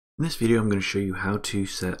In this video, I'm going to show you how to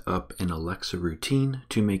set up an Alexa routine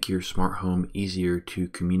to make your smart home easier to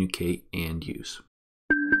communicate and use.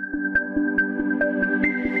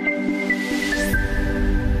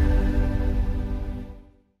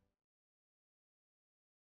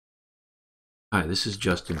 Hi, this is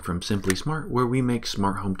Justin from Simply Smart, where we make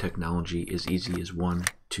smart home technology as easy as 1,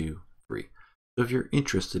 2, 3. So if you're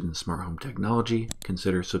interested in smart home technology,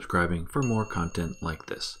 consider subscribing for more content like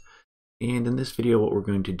this. And in this video, what we're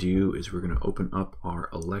going to do is we're going to open up our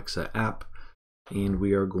Alexa app and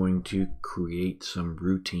we are going to create some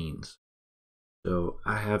routines. So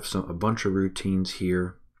I have a bunch of routines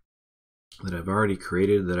here that I've already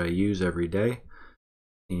created that I use every day.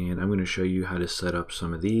 And I'm going to show you how to set up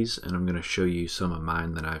some of these, and I'm going to show you some of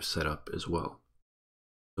mine that I've set up as well.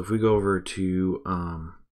 So if we go over to,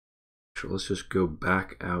 let's just go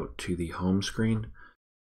back out to the home screen.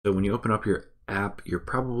 So when you open up your app, you're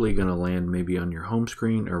probably going to land maybe on your home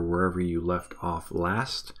screen or wherever you left off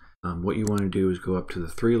last. What you want to do is go up to the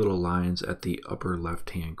 3 little lines at the upper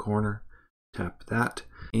left hand corner, tap that,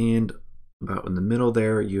 and about in the middle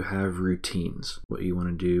there you have routines. What you want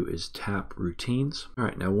to do is tap routines. All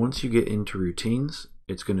right, now once you get into routines,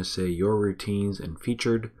 it's going to say your routines and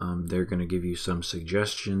featured. They're going to give you some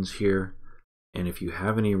suggestions here. And if you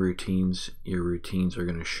have any routines, your routines are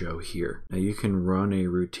going to show here. Now you can run a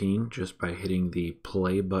routine just by hitting the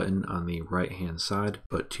play button on the right hand side.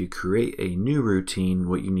 But to create a new routine,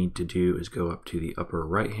 what you need to do is go up to the upper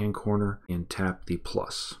right hand corner and tap the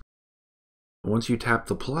plus. Once you tap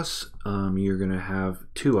the plus, you're going to have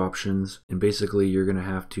 2 options, and basically you're going to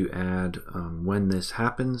have to add when this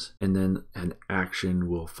happens, and then an action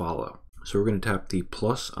will follow. So we're going to tap the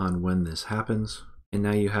plus on when this happens, and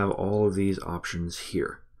now you have all of these options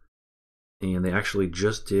here. And they actually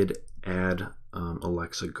just did add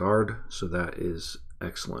Alexa Guard, so that is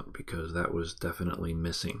excellent because that was definitely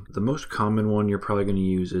missing. The most common one you're probably going to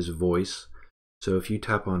use is voice. So if you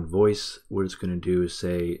tap on voice, what it's going to do is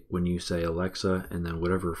say, when you say Alexa and then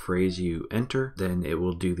whatever phrase you enter, then it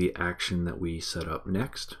will do the action that we set up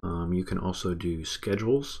next. You can also do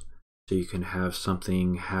schedules. So you can have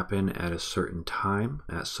something happen at a certain time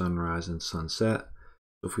at sunrise and sunset.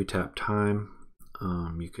 So if we tap time,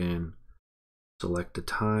 you can select a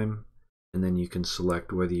time, and then you can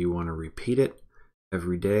select whether you want to repeat it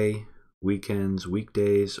every day, weekends,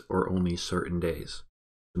 weekdays, or only certain days.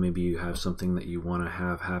 Maybe you have something that you want to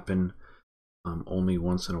have happen only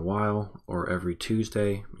once in a while or every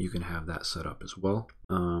Tuesday. You can have that set up as well.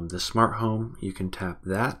 The smart home, you can tap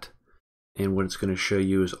that, and what it's going to show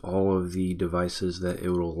you is all of the devices that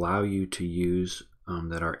it will allow you to use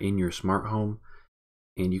that are in your smart home.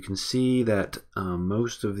 And you can see that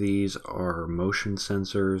most of these are motion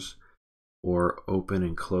sensors or open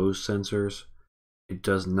and close sensors. It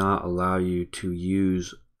does not allow you to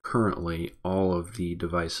use currently all of the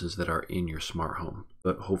devices that are in your smart home,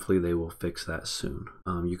 but hopefully they will fix that soon.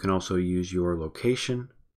 You can also use your location.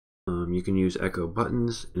 You can use echo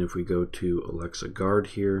buttons, and if we go to Alexa Guard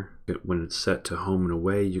here, when it's set to home and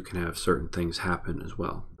away, you can have certain things happen as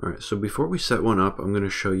well. All right, so before we set one up, I'm going to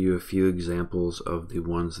show you a few examples of the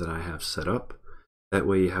ones that I have set up. That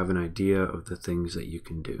way you have an idea of the things that you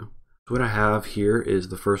can do. So what I have here is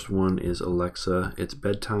the first one is Alexa, it's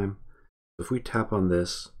bedtime. If we tap on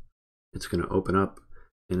this, it's going to open up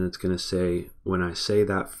and it's going to say, when I say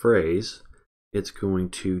that phrase, it's going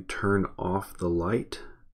to turn off the light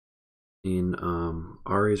in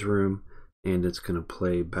Ari's room, and it's going to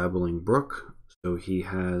play Babbling Brook, so he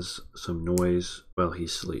has some noise while he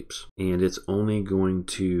sleeps. And it's only going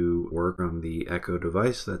to work on the Echo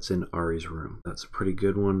device that's in Ari's room. That's a pretty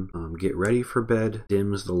good one. Get ready for bed,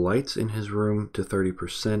 dims the lights in his room to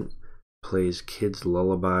 30%. Plays kids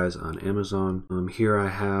lullabies on Amazon. Here I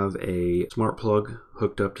have a smart plug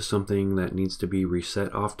hooked up to something that needs to be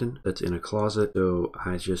reset often that's in a closet. So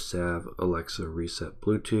I just have Alexa reset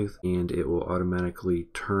Bluetooth, and it will automatically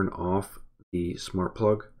turn off the smart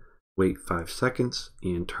plug, wait 5 seconds,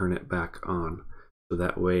 and turn it back on. So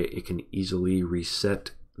that way it can easily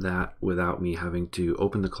reset that without me having to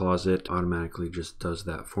open the closet. Automatically just does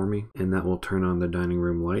that for me. And that will turn on the dining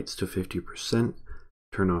room lights to 50%.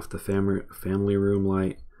 Turn off the family room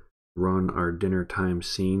light, run our dinner time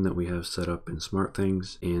scene that we have set up in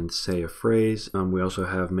SmartThings, and say a phrase. We also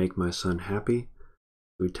have Make My Son Happy.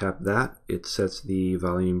 We tap that, it sets the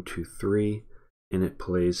volume to 3, and it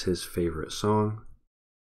plays his favorite song.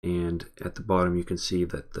 And at the bottom you can see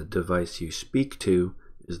that the device you speak to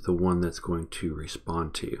is the one that's going to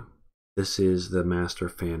respond to you. This is the Master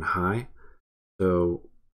Fan High. So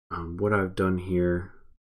what I've done here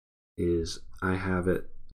is I have it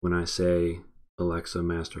when I say Alexa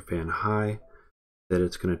Master Fan High, that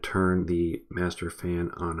it's going to turn the master fan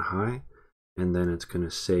on high, and then it's going to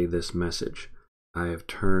say this message: I have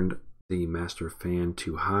turned the master fan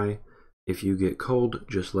to high. If you get cold,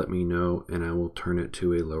 just let me know and I will turn it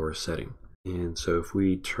to a lower setting. And so if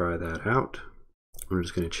we try that out, I'm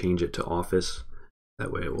just going to change it to office.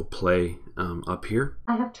 That way it will play up here.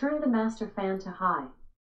 I have turned the master fan to high.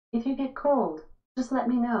 If you get cold, just let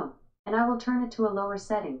me know and I will turn it to a lower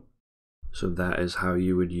setting. So that is how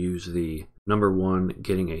you would use the number one,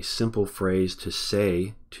 getting a simple phrase to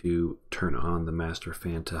say to turn on the master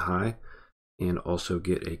fan to high, and also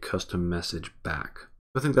get a custom message back.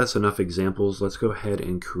 I think that's enough examples. Let's go ahead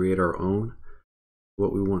and create our own.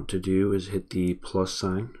 What we want to do is hit the plus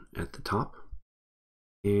sign at the top,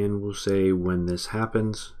 and we'll say when this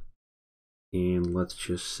happens, and let's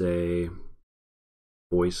just say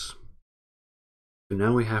voice. So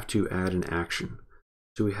now we have to add an action.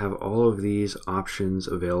 So we have all of these options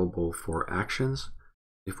available for actions.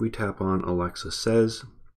 If we tap on Alexa Says,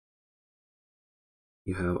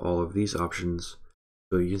 you have all of these options.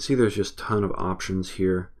 So you can see there's just a ton of options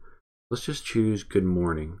here. Let's just choose good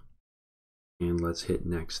morning, and let's hit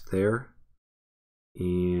next there.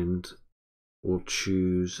 And we'll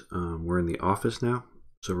choose, we're in the office now,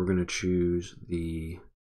 so we're going to choose the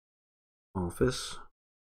office,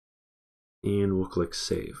 and we'll click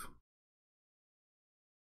save.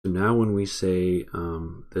 So now when we say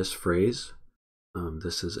this phrase,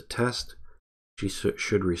 this is a test, she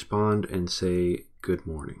should respond and say good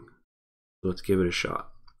morning. So let's give it a shot.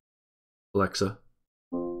 Alexa,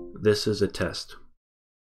 this is a test.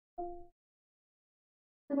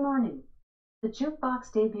 Good morning. The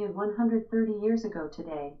jukebox debuted 130 years ago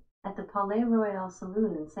today at the Palais Royal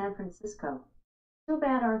Saloon in San Francisco. Too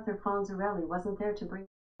bad Arthur Fonzarelli wasn't there to bring it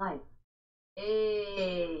to life.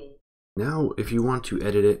 Hey. Now, if you want to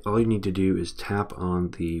edit it, all you need to do is tap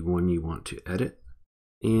on the one you want to edit.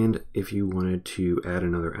 And if you wanted to add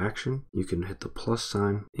another action, you can hit the plus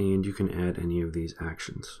sign and you can add any of these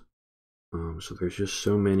actions. So there's just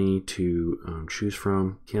so many to choose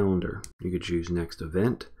from. Calendar, you could choose next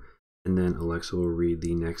event, and then Alexa will read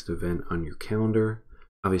the next event on your calendar.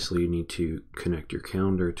 Obviously, you need to connect your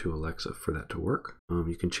calendar to Alexa for that to work.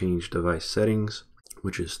 You can change device settings,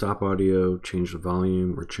 which is stop audio, change the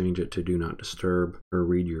volume, or change it to do not disturb, or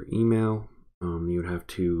read your email. You would have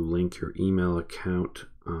to link your email account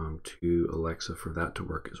to Alexa for that to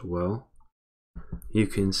work as well. You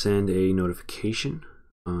can send a notification.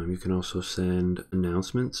 You can also send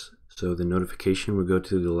announcements. So the notification would go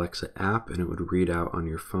to the Alexa app and it would read out on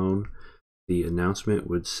your phone. The announcement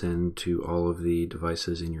would send to all of the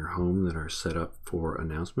devices in your home that are set up for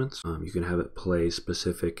announcements. You can have it play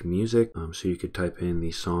specific music. So you could type in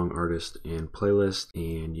the song, artist, and playlist,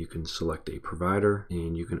 and you can select a provider.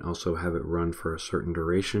 And you can also have it run for a certain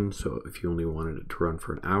duration. So if you only wanted it to run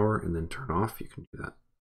for an hour and then turn off, you can do that.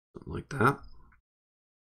 Something like that.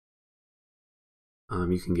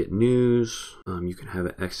 You can get news, you can have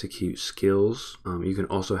it execute skills, you can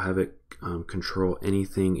also have it control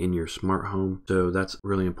anything in your smart home. So that's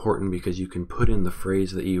really important because you can put in the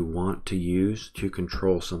phrase that you want to use to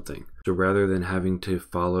control something. So rather than having to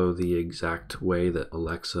follow the exact way that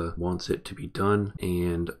Alexa wants it to be done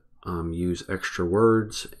and use extra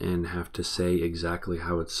words and have to say exactly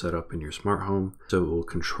how it's set up in your smart home, so it will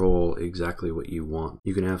control exactly what you want.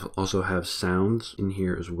 You can also have sounds in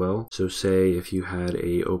here as well. So say if you had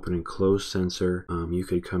a open and close sensor, you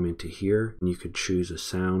could come into here and you could choose a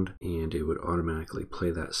sound and it would automatically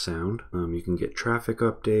play that sound. You can get traffic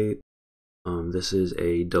update. This is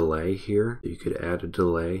a delay here. You could add a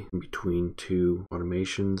delay in between two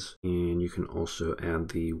automations, and you can also add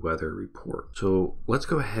the weather report. So let's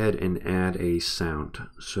go ahead and add a sound.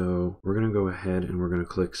 So we're going to go ahead and we're going to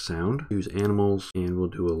click sound, choose animals, and we'll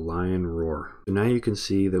do a lion roar. So now you can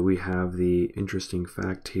see that we have the interesting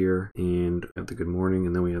fact here and have the good morning,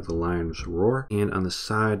 and then we have the lion's roar. And on the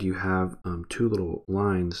side you have two little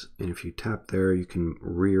lines, and if you tap there you can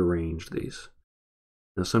rearrange these.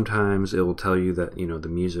 Now sometimes it will tell you that, the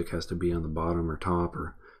music has to be on the bottom or top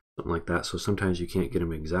or something like that. So sometimes you can't get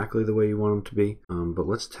them exactly the way you want them to be. But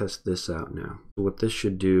let's test this out now. So what this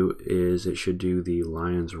should do is it should do the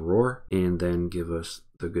lion's roar and then give us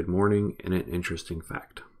the good morning and an interesting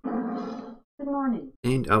fact. Good morning.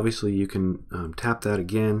 And obviously you can tap that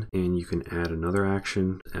again and you can add another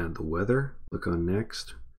action, add the weather, click on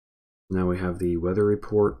next. Now we have the weather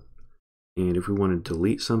report. And if we want to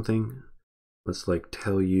delete something, let's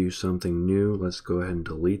tell you something new. Let's go ahead and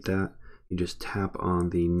delete that. You just tap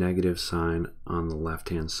on the negative sign on the left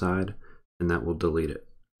hand side and that will delete it.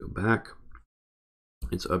 Go back.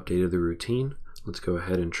 It's updated the routine. Let's go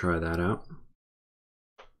ahead and try that out.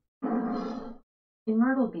 In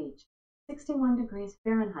Myrtle Beach, 61 degrees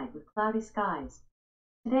Fahrenheit with cloudy skies.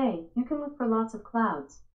 Today, you can look for lots of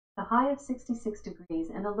clouds, a high of 66 degrees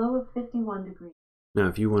and a low of 51 degrees. Now,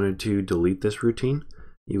 if you wanted to delete this routine,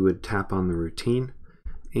 you would tap on the routine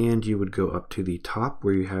and you would go up to the top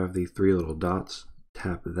where you have the three little dots,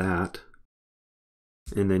 tap that,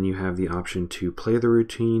 and then you have the option to play the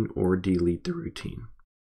routine or delete the routine.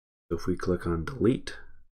 So if we click on delete,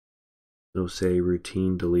 it'll say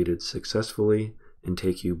routine deleted successfully and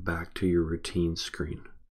take you back to your routine screen.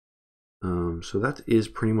 So that is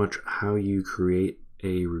pretty much how you create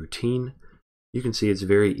a routine. You can see it's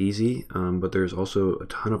very easy, but there's also a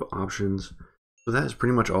ton of options. So that is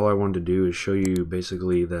pretty much all I wanted to do, is show you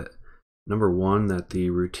basically that, number one, that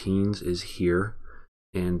the routines is here,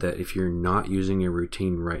 and that if you're not using a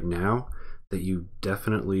routine right now, that you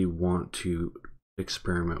definitely want to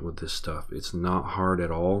experiment with this stuff. It's not hard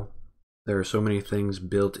at all. There are so many things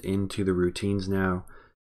built into the routines now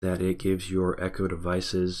that it gives your Echo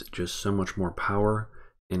devices just so much more power,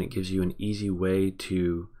 and it gives you an easy way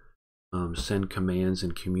to send commands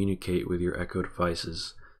and communicate with your Echo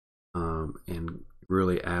devices, and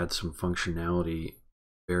really add some functionality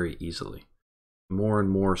very easily. More and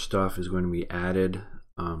more stuff is going to be added,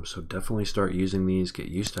 so definitely start using these, get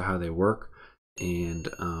used to how they work, and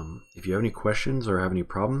if you have any questions or have any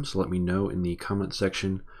problems, let me know in the comment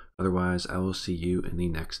section. Otherwise, I will see you in the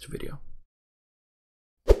next video.